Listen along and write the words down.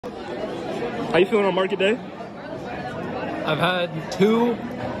How you feeling on market day? I've had 2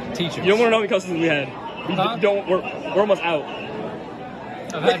 teachers. You don't want to know how many customers we had. We're almost out.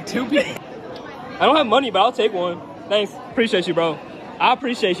 I've had 2 people. I don't have money, but I'll take one. Thanks. Appreciate you, bro. I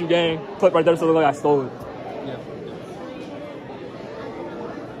appreciate you, gang. Clip right there so it look like I stole it. Yeah.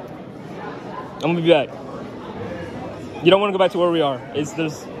 I'm gonna be back. You don't want to go back to where we are.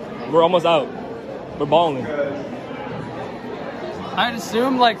 We're almost out. We're balling. I'd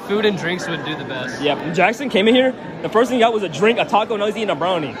assume like food and drinks would do the best. Yeah, when Jackson came in here, the first thing he got was a drink, a taco, and I was eating a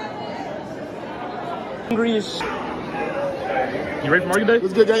brownie. Hungry as shit. You ready for market day?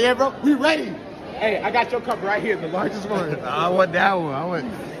 What's good, yeah, bro? We ready. Hey, I got your cup right here, the largest one. I want that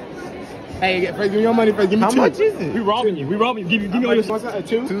one. Hey, give me your money first. Give me How 2. much is it? We robbing you. Give me all your stuff. What's that,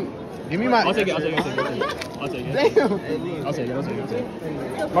 2? 2. Give me my. I'll take it. Damn. I'll take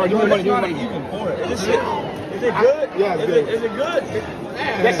it. Mark, give me money. Is it good? Yeah, it's good. Is it good?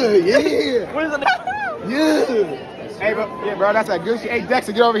 That's good, yeah. What is it? Yeah. Hey, bro, that's that good shit. Hey,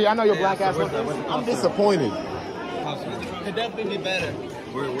 Dexter, get over here. I know your black ass. I'm disappointed. Could definitely be better.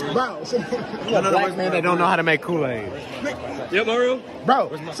 Bro, One of those men that don't know how to make Kool-Aid. Yep, Mario.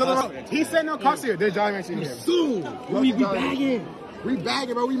 Bro, so he said no cops here. There's Jolly Rancher here. Soon. We bagging. We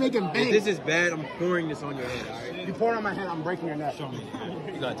bagging, bro. We making bank. If this is bad, I'm pouring this on your head, alright? You pour it on my head, I'm breaking your neck. Show me.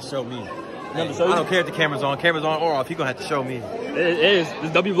 You got to show me. I I don't care if the camera's on. Camera's on or off. You're going to have to show me. It is.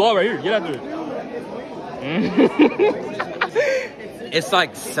 This W vlog right here. Get after it. It's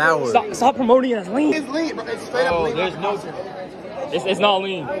like sour. Stop promoting it as lean. It's lean, bro. It's straight up lean. There's no... It's not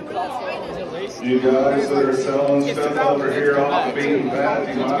lean. You guys that are selling stuff over here off the beaten path,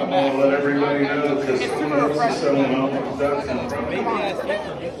 you might want to let everybody know because someone else is selling all the stuff in front of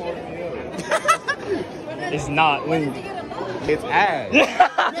you. It's not lean. It's ass.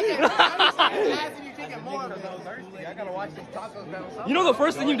 You know the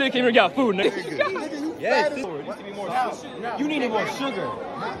first thing you did came here and got food, nigga. Yes. You needed more sugar.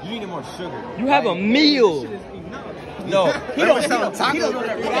 You needed more sugar. You have a meal. No. He don't sell tacos.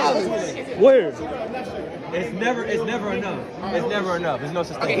 Where? It's never enough. It's never enough. There's no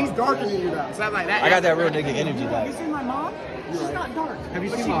such thing. Okay, he's darker than you now. It's not like that. I got that real nigga energy. Have you seen my mom? She's not dark. Have you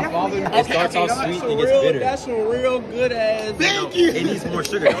seen my father? It starts off sweet and gets bitter. That's some real good ass. Thank you. It needs more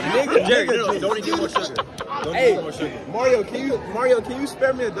sugar. Jerry, no, don't even get more sugar. Don't get more sugar. Mario, can you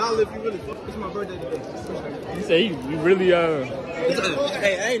spare me $1 if you really fuck? It's my birthday today. You say you really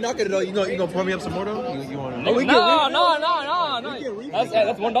Hey, I ain't knocking it though. You gonna pour me up some more though? You want to? No.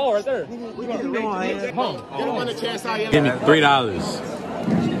 That's $1 right there. Give me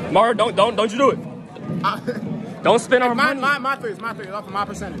 $3. Mara, don't you do it. Don't spend our money. My three off of my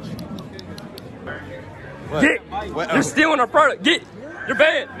percentage. Get. You're stealing our product. Get. You're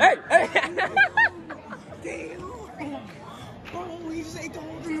bad. Hey.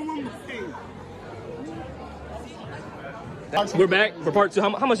 We're back for part 2. How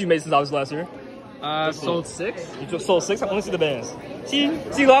much you made since I was last year? Sold 6. You just sold 6? I want to see the bands.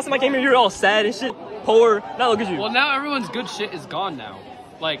 See, last time I came here, you were all sad and shit. Poor. Now look at you. Well, now everyone's good shit is gone now.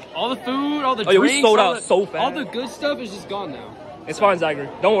 Like, all the food, all the yeah, drinks. we sold out so fast. All the good stuff is just gone now. It's fine, Zachary.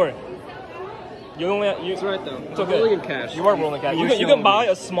 Don't worry. It's right, though. It's okay. I'm rolling in cash. You are rolling cash. You can buy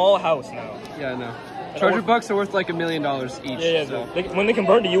a small house now. Yeah, I know. Treasure bucks are worth like $1 million each. Yeah. So. When they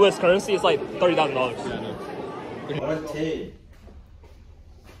convert to U.S. currency, it's like $30,000. Yeah, I know. 110.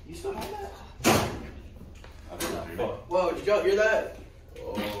 You still have that? Whoa, did y'all hear that?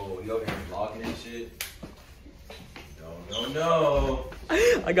 Oh, you over here vlogging and shit? No.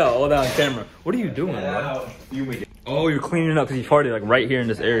 I got all that on camera. What are you doing, bro? Oh, you're cleaning up because you farted like right here in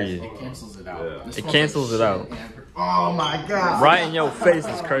this area. It cancels it out. Yeah. It cancels it out. Oh my god. Right in your face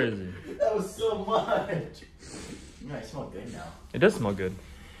is crazy. That was so much. Yeah, it smells good now. It does smell good.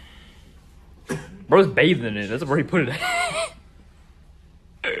 Bro's bathing in it. That's where he put it.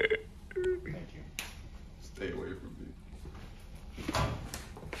 Thank you. Stay away from me.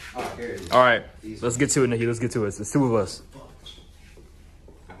 Oh, here it is. All right, let's get to it, Nikki. Let's get to it. It's 2 of us.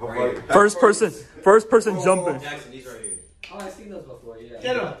 Right. First person jumping. Jackson, these right here. Oh, I've seen those before, yeah.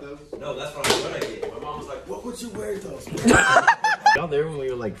 Get him. No, that's what I'm gonna get. My mom was like, what would you wear those? Y'all there when we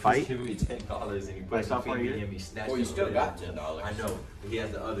were like He's giving me $10 and he put Like, me and me snatched. Well, you it still away. got $10. I know. But he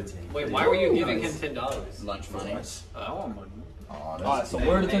has the other 10. Wait, why were you giving him $10? Lunch money. I want money. Alright, so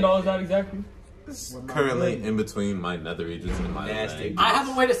where are the $10 at exactly? Currently in between my nether regions and my Nasty. bank. I have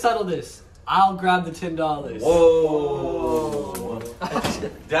a way to settle this. I'll grab the $10. Whoa.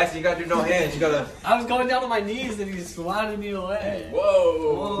 Jackson, you gotta do no hands. You gotta. I was going down on my knees and he's swatting me away.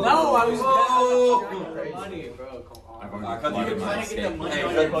 Whoa. No, I was Whoa. money, bro. Come on. I cut you Trying to get the money.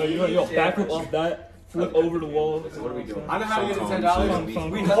 You backflip off that. flip over the wall. What are we doing? I know how to get the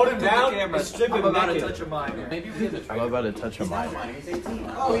 $10. We hold him down and strip him naked. I'm about to touch a minor. I'm about to touch a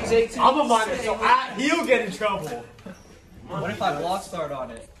minor. Oh, he's 18. I'm a minor, so he'll get in trouble. What if I block start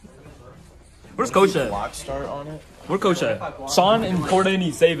on it? Where's Coach at? Block start on it? Where Coach at? Sean and Corday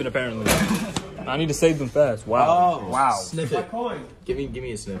need saving apparently. I need to save them fast. Wow. Oh, wow. Sniff it. Give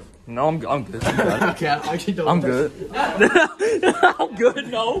me a sniff. No, I'm good. Okay, I actually don't. I'm good. I'm good.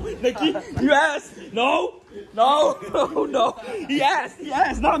 No, Nikki, you asked. No. He asked.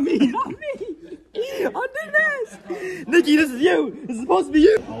 Not me. I didn't ask. Nikki, this is you. This is supposed to be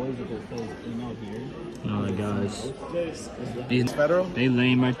you. Always look at those email here. Alright, guys. Is federal? They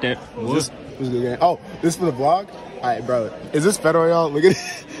lame right there. This was a good game. Oh, this for the vlog? Alright, bro. Is this federal, y'all? Look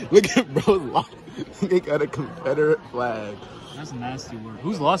at bro's lock. They got a Confederate flag. That's a nasty word.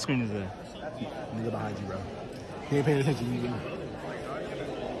 Whose lock screen is that? Nigga behind you, bro. He ain't paying attention.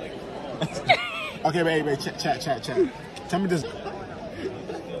 Okay, baby, chat. Tell me this.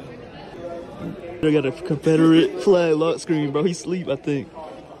 I got a Confederate flag lock screen, bro. He sleep, I think.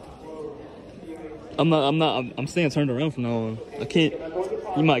 I'm staying turned around from now on. I can't.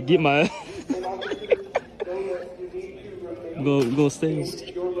 You might get my. We're gonna stay.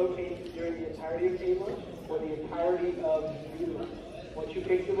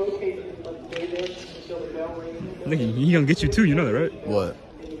 Nigga, he gonna get you too. You know that, right? What?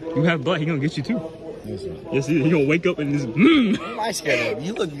 You have black, he gonna get you too. Yes, he gonna wake up and just. What am I scared of?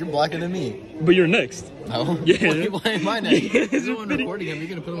 You're blacker than me. But you're next. No. Yeah. Why am I next? Yeah, He's the one recording him. You're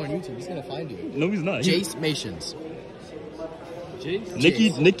gonna put him on YouTube. He's gonna find you. No, he's not. Jace Mations.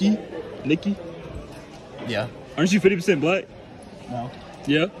 Nikki. Yeah. Aren't you 50% black? No.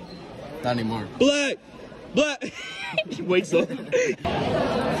 Yeah. Not anymore. Black. He wakes up.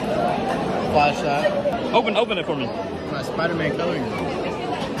 Flashlight. Open it for me. My Spider-Man coloring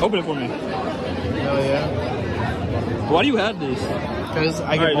book. Open it for me. Hell yeah. Why do you have this? Because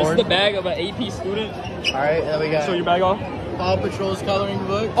I get Alright, this bored. is the bag of an AP student. Alright, there we go. Show your bag off. Paw Patrol's coloring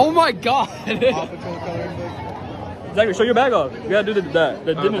book. Oh my god! Paw Patrol coloring book. Zachary, show your bag off. You gotta do the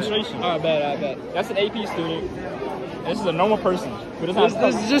demonstration. I bet. That's an AP student. This is a normal person.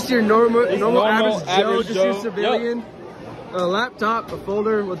 This is just your normal average Joe, just your Joe. civilian. Yep. A laptop, a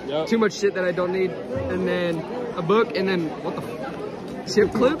folder with too much shit that I don't need, and then a book, and then what the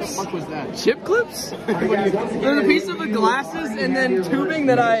chip clips? What was that? Chip clips? There's a piece of the glasses and then tubing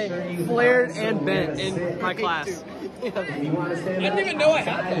that I flared and bent in my class. I didn't even know I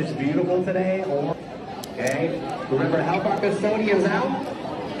had that. It's beautiful today. Okay. Remember to help our custodians out.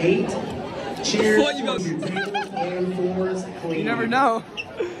 8. Cheers. What, you go- Your tables and floors clean. You never know.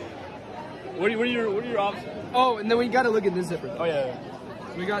 What are your options? Oh, and then we got to look at this zipper. Oh yeah.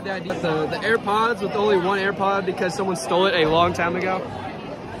 We got the idea. The AirPods with only one AirPod because someone stole it a long time ago.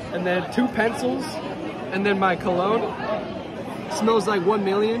 And then 2 pencils. And then my cologne. Smells like 1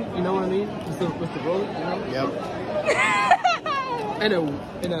 million. You know what I mean? With the roller, you know? Yep. And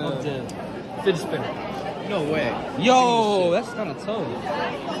a fidget spinner. No way. Yo, that's kind of tough.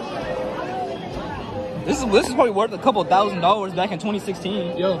 This is probably worth a couple $1,000 back in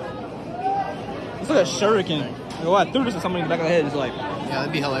 2016. Yo. It's like a shuriken. Yo, I threw this at somebody in the back of the head. It's like, Yeah,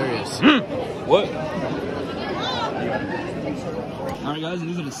 that'd be hilarious. what? Alright guys,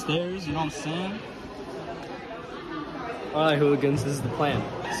 these are the stairs, you know what I'm saying? Alright, hooligans, this is the plan.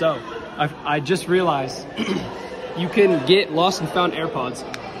 So, I just realized you can get lost and found AirPods.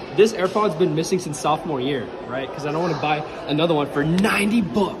 This AirPod's been missing since sophomore year, right? Because I don't want to buy another one for 90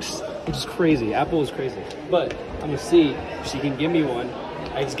 bucks, which is crazy. Apple is crazy. But I'm gonna see if she can give me one.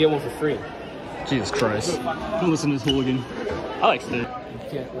 I just get one for free. Jesus Christ. Don't listen to this hooligan. I like it. You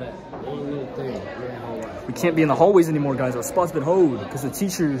can't let one little thing ruin your whole life. We can't be in the hallways anymore, guys. Our spot's been hoed because the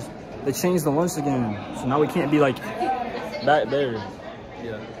teachers, they changed the lunch again. So now we can't be like back there.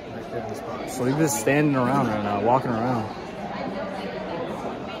 Yeah, right there in the spot. So we're just standing around right now, walking around.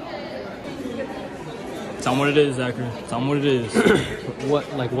 Tell them what it is, Zachary. Tell them what it is. What?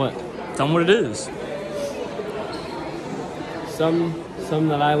 Like what? Tell them what it is. Some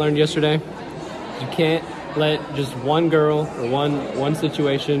that I learned yesterday. You can't let just one girl or one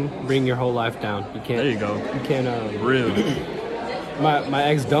situation bring your whole life down. You can't. There you go. You can't. Really? My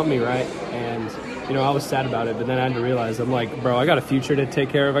ex dumped me, right? And you know I was sad about it, but then I had to realize I'm like, bro, I got a future to take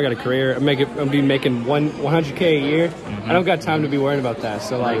care of. I got a career. I'm be making 100K a year. I don't got time to be worrying about that.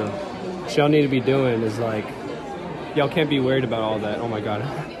 So like, what y'all need to be doing is like, y'all can't be worried about all that. Oh my god.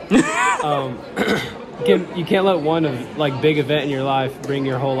 You can't let one of like big event in your life bring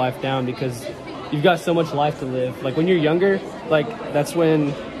your whole life down because you've got so much life to live. Like when you're younger, like that's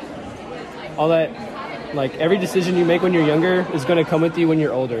when all that, like every decision you make when you're younger is going to come with you when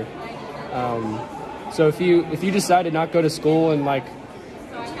you're older. So if you decide to not go to school and like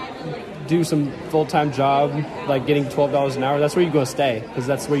do some full-time job, like getting $12 an hour, that's where you're gonna stay, because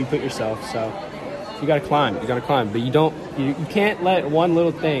that's where you put yourself. So you gotta climb, but you can't let one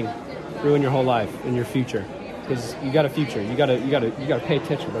little thing ruin your whole life and your future, because you got a future. You gotta pay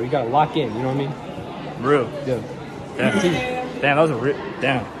attention, bro. You gotta lock in. You know what I mean? Real. Yeah. Damn, that was a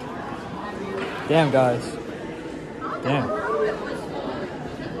damn. Damn, guys. Damn.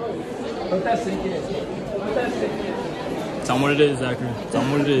 Let that sink in. Tell them what it is, Zachary. Tell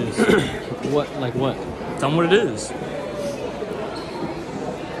them what it is. What? Like what? Tell them what it is.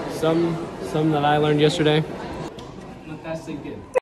 Some that I learned yesterday. Let that sink in.